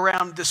centered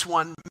around this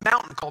one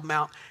mountain called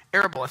Mount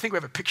Arable. I think we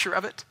have a picture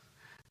of it.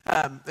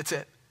 That's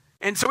it.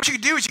 And so what you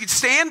could do is you could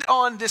stand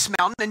on this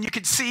mountain and you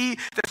could see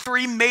the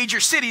 3 major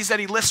cities that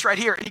he lists right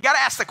here. And you got to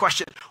ask the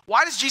question,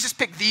 why does Jesus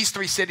pick these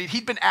 3 cities?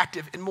 He'd been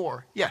active in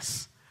more.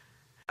 Yes.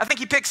 I think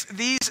he picks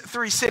these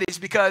 3 cities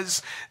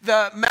because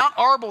the Mount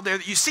Arable there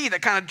that you see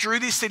that kind of drew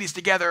these cities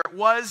together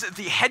was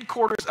the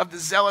headquarters of the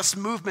zealous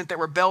movement that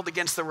rebelled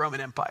against the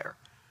Roman Empire.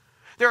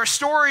 There are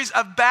stories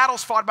of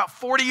battles fought about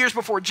 40 years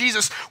before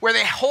Jesus where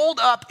they holed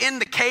up in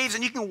the caves,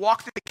 and you can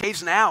walk through the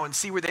caves now and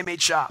see where they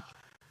made shop.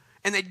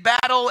 And they'd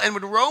battle, and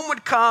when Rome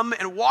would come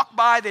and walk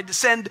by, they'd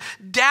descend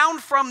down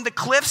from the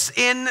cliffs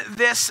in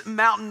this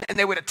mountain, and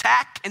they would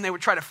attack, and they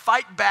would try to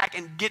fight back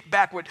and get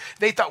back what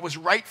they thought was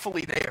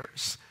rightfully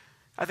theirs.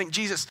 I think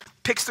Jesus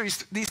picks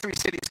these 3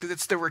 cities because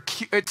it's the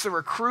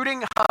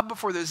recruiting hub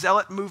for the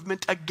zealot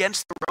movement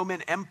against the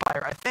Roman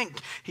Empire. I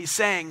think he's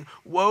saying,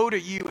 woe to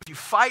you. If you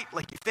fight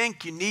like you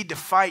think you need to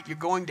fight, you're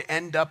going to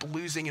end up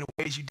losing in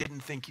ways you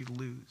didn't think you'd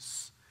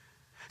lose.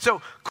 So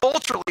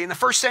culturally, in the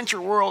first century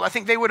world, I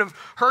think they would have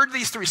heard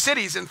these 3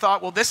 cities and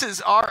thought, well, this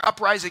is our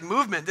uprising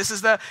movement. This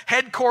is the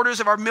headquarters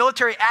of our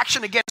military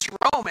action against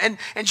Rome. And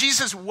Jesus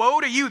says, woe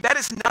to you. That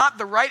is not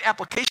the right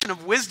application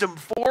of wisdom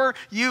for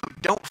you.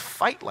 Don't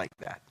fight like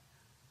that.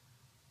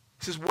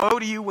 He says, woe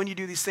to you when you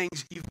do these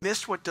things. You've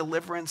missed what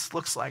deliverance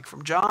looks like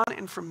from John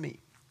and from me.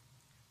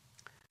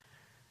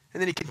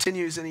 And then he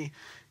continues and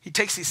he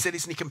takes these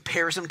cities and he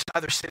compares them to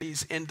other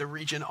cities in the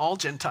region, all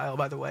Gentile,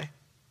 by the way.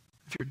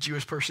 If you're a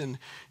Jewish person,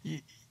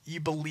 you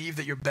believe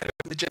that you're better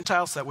than the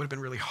Gentiles, so that would have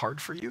been really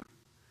hard for you.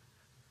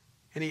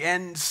 And he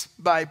ends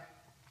by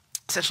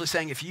essentially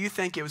saying, if you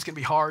think it was going to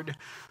be hard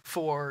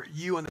for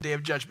you on the day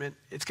of judgment,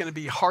 it's going to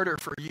be harder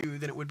for you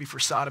than it would be for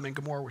Sodom and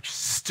Gomorrah, which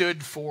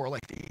stood for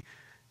like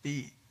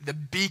the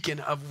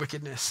beacon of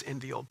wickedness in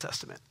the Old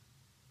Testament.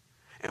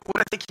 And what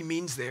I think he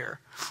means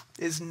there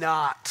is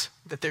not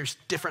that there's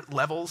different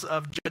levels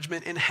of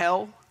judgment in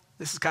hell.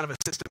 This is kind of a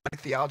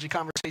systematic theology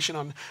conversation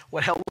on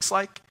what hell looks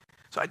like.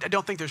 So I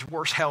don't think there's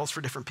worse hells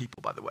for different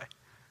people, by the way.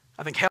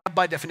 I think hell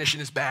by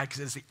definition is bad because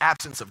it's the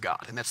absence of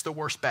God, and that's the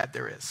worst bad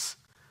there is.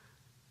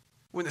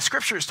 When the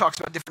scriptures talks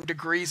about different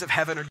degrees of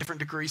heaven or different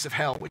degrees of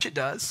hell, which it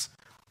does,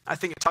 I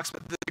think it talks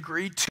about the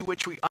degree to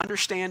which we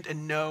understand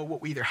and know what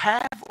we either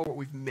have or what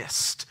we've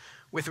missed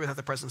with or without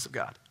the presence of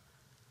God.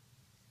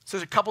 So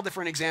there's a couple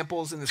different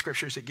examples in the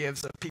scriptures it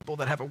gives of people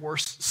that have a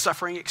worse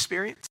suffering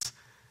experience.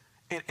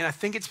 And I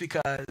think it's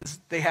because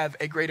they have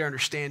a greater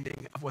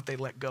understanding of what they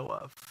let go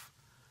of.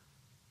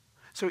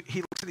 So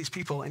he looks at these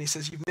people and he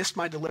says, you've missed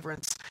my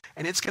deliverance,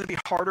 and it's going to be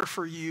harder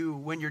for you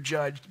when you're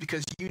judged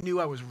because you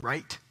knew I was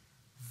right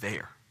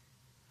there.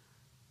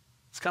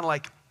 It's kind of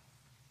like,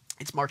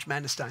 it's March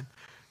Madness time.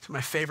 It's one of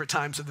my favorite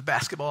times of the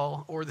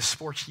basketball or the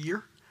sports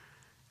year.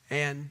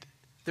 And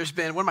There's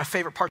been, one of my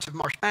favorite parts of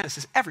March Madness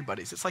is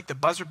everybody's. It's like the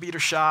buzzer beater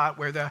shot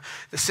where the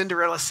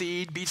Cinderella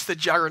seed beats the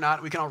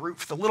juggernaut. We can all root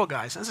for the little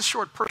guys. And as a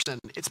short person,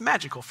 it's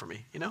magical for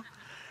me, you know?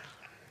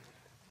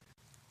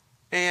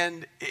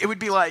 And it would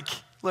be like,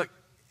 look,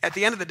 at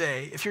the end of the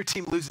day, if your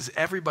team loses,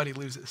 everybody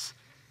loses.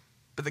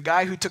 But the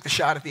guy who took the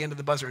shot at the end of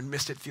the buzzer and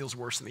missed it feels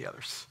worse than the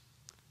others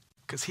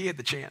because he had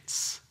the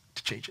chance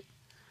to change it.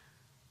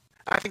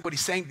 I think what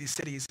he's saying to these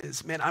cities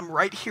is, man, I'm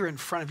right here in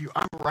front of you.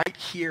 I'm right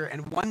here.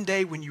 And one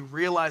day when you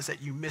realize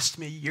that you missed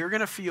me, you're going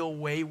to feel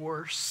way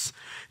worse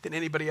than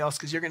anybody else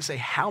because you're going to say,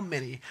 how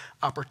many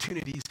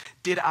opportunities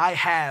did I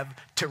have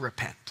to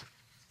repent?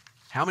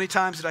 How many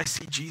times did I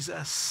see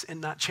Jesus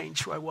and not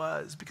change who I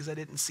was because I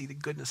didn't see the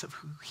goodness of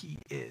who he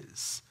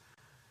is?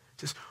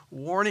 This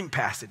warning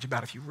passage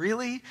about if you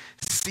really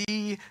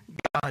see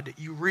God,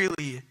 you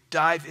really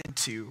dive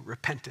into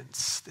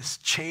repentance, this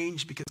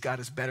change because God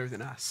is better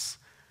than us.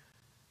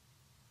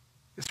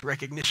 This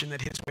recognition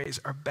that his ways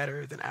are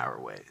better than our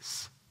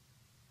ways.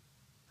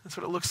 That's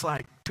what it looks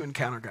like to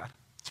encounter God,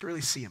 to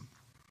really see him.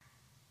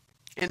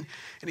 And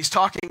he's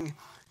talking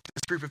to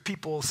this group of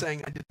people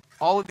saying, I did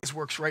all of these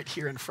works right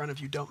here in front of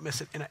you, don't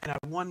miss it. And I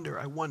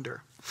wonder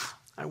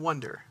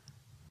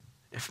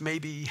if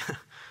maybe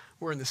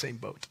we're in the same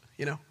boat,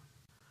 you know?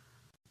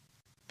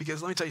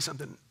 Because let me tell you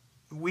something,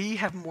 we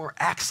have more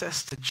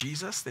access to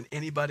Jesus than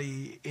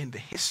anybody in the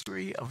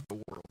history of the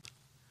world.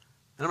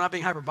 And I'm not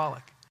being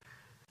hyperbolic.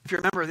 If you're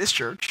a member of this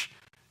church,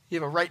 you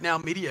have a Right Now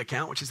media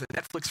account, which is the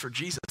Netflix for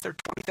Jesus. There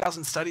are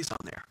 20,000 studies on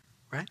there,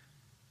 right?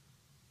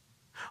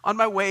 On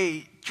my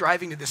way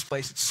driving to this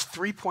place, it's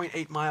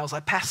 3.8 miles.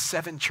 I passed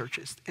 7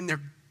 churches, and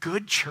they're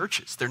good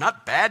churches. They're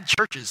not bad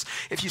churches.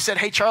 If you said,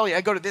 hey, Charlie, I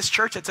go to this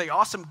church, I'd say,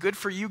 awesome, good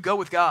for you, go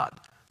with God.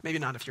 Maybe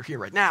not if you're here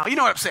right now. You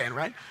know what I'm saying,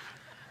 right?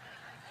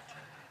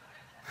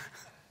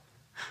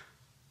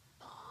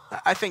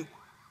 I think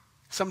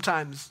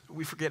sometimes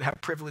we forget how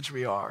privileged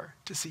we are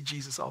to see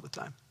Jesus all the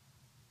time.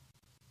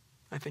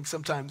 I think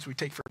sometimes we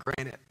take for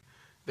granted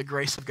the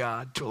grace of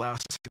God to allow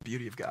us to see the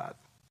beauty of God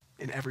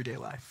in everyday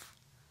life.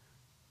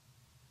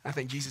 I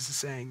think Jesus is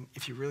saying,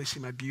 if you really see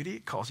my beauty,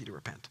 it calls you to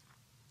repent.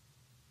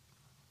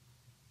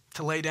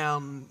 To lay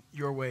down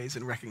your ways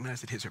and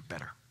recognize that his are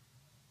better.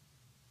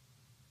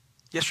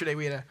 Yesterday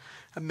we had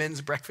a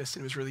men's breakfast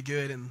and it was really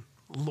good, and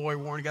Loy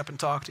Warren got up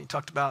and he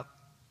talked about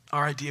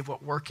our idea of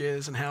what work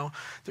is and how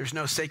there's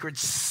no sacred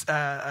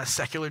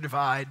secular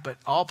divide, but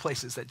all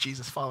places that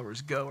Jesus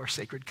followers go are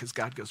sacred because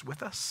God goes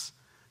with us,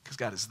 because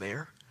God is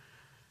there.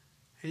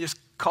 He just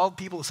called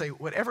people to say,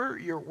 whatever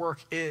your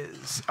work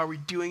is, are we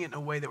doing it in a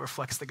way that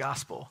reflects the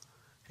gospel?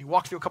 And he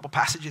walked through a couple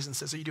passages and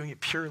says, are you doing it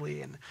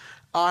purely and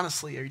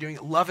honestly? Are you doing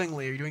it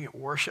lovingly? Are you doing it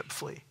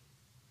worshipfully?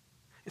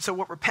 And so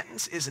what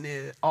repentance isn't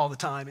it all the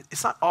time,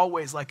 it's not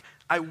always like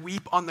I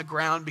weep on the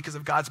ground because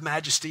of God's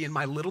majesty and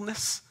my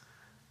littleness.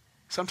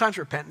 Sometimes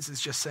repentance is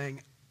just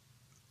saying,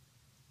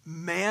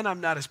 man, I'm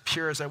not as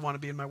pure as I want to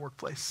be in my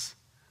workplace.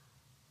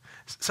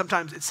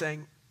 Sometimes it's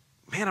saying,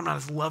 man, I'm not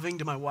as loving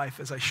to my wife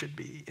as I should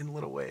be in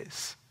little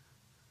ways.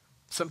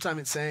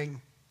 Sometimes it's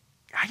saying,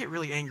 I get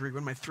really angry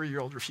when my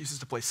 3-year-old refuses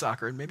to play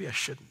soccer, and maybe I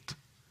shouldn't.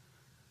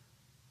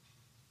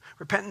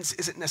 Repentance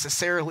isn't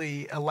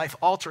necessarily a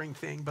life-altering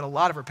thing, but a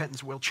lot of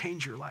repentance will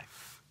change your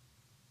life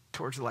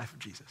towards the life of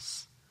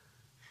Jesus.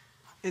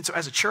 And so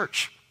as a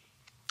church,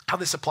 how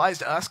this applies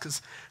to us,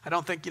 because I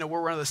don't think,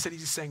 we're one of the cities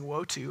he's saying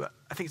woe to.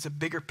 I think it's a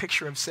bigger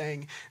picture of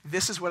saying,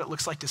 this is what it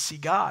looks like to see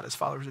God as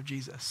followers of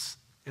Jesus.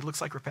 It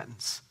looks like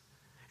repentance.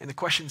 And the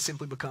question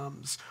simply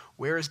becomes,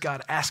 where is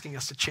God asking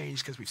us to change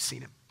because we've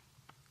seen him?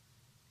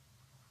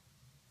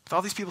 With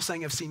all these people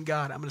saying, I've seen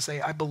God, I'm going to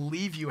say, I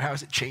believe you. How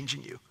is it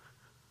changing you?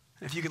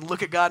 And if you can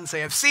look at God and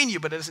say, I've seen you,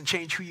 but it doesn't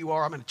change who you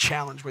are, I'm going to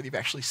challenge whether you've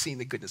actually seen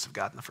the goodness of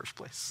God in the first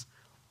place.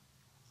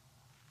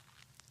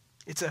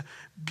 It's a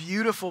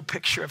beautiful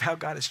picture of how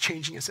God is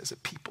changing us as a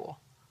people.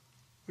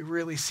 We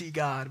really see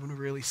God when we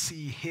really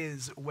see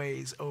his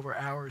ways over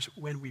ours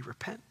when we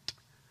repent.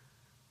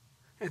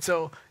 And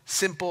so,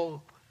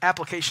 simple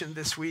application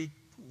this week,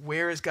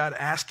 where is God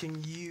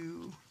asking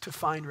you to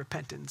find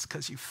repentance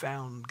because you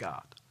found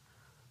God?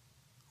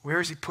 Where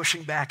is he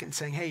pushing back and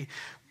saying, hey,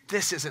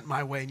 this isn't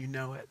my way and you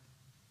know it?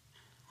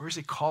 Where is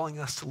he calling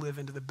us to live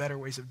into the better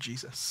ways of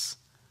Jesus?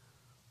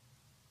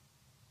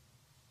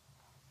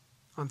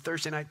 On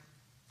Thursday night,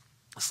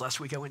 this last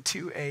week, I went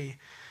to a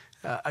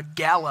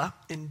gala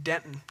in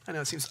Denton. I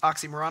know it seems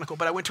oxymoronical,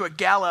 but I went to a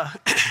gala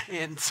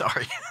in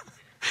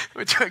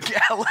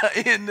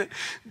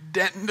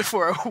Denton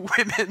for a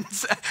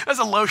women's, that's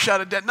a low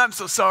shot of Denton. I'm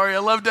so sorry. I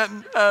love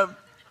Denton.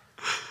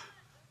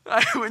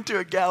 I went to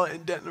a gala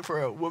in Denton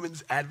for a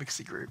women's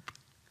advocacy group.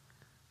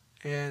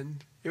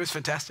 And it was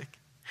fantastic.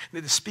 They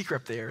had a speaker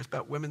up there. It's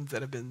about women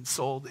that have been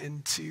sold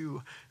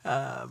into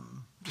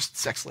just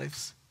sex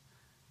slaves.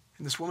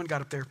 And this woman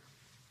got up there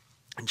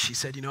and she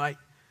said, I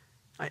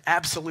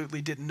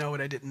absolutely didn't know what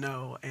I didn't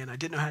know, and I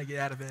didn't know how to get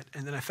out of it.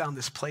 And then I found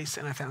this place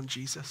and I found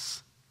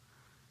Jesus.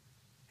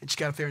 And she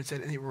got up there and said,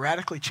 and he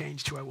radically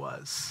changed who I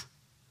was.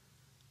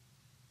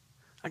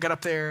 I got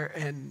up there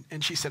and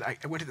she said, I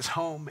went to this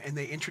home and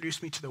they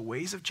introduced me to the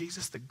ways of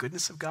Jesus, the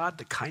goodness of God,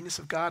 the kindness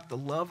of God, the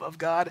love of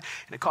God.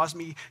 And it caused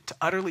me to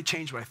utterly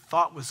change what I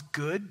thought was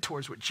good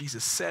towards what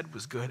Jesus said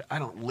was good. I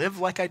don't live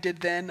like I did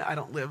then. I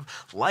don't live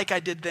like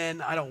I did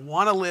then. I don't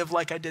want to live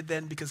like I did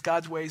then because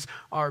God's ways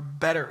are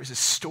better. It was a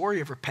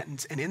story of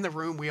repentance. And in the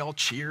room, we all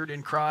cheered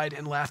and cried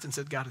and laughed and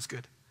said, God is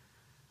good.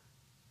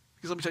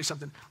 Because let me tell you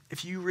something.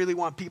 If you really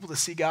want people to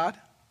see God,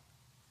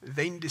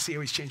 they need to see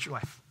how he's changed your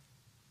life.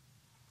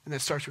 And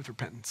that starts with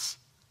repentance.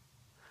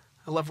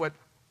 I love what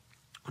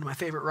one of my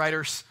favorite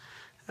writers,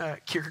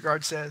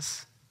 Kierkegaard,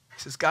 says.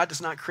 He says, God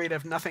does not create out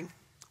of nothing.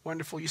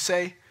 Wonderful, you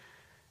say?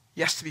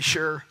 Yes, to be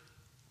sure.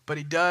 But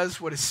he does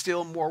what is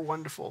still more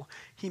wonderful.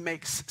 He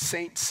makes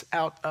saints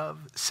out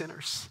of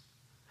sinners.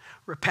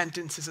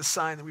 Repentance is a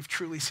sign that we've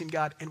truly seen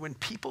God. And when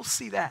people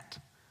see that,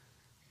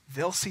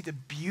 they'll see the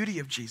beauty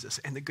of Jesus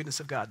and the goodness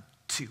of God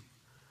too.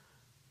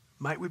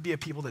 Might we be a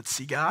people that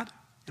see God,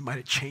 and might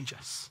it change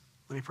us?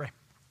 Let me pray.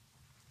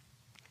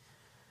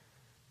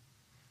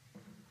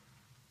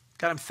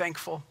 God, I'm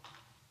thankful,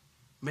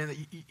 man, that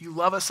you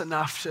love us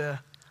enough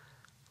to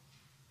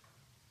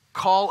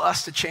call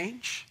us to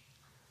change.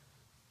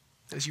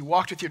 As you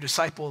walked with your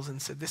disciples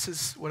and said, this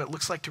is what it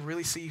looks like to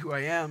really see who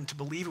I am, to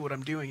believe in what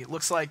I'm doing. It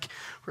looks like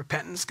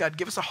repentance. God,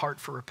 give us a heart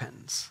for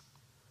repentance.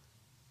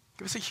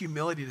 Give us a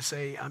humility to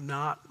say, I'm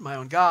not my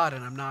own God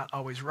and I'm not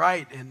always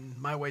right and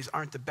my ways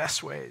aren't the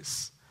best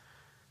ways.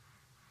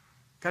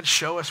 God,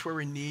 show us where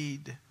we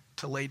need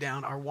to lay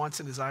down our wants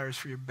and desires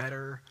for your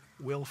better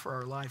will for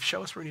our life.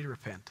 Show us where we need to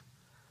repent.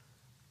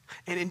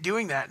 And in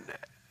doing that,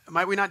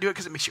 might we not do it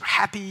because it makes you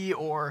happy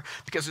or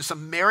because there's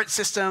some merit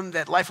system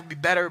that life will be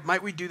better?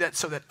 Might we do that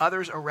so that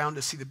others around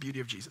us see the beauty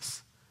of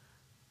Jesus?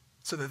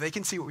 So that they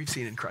can see what we've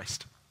seen in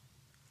Christ,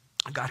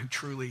 a God who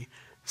truly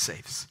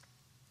saves.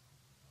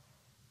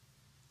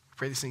 I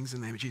pray these things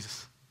in the name of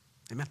Jesus.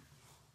 Amen.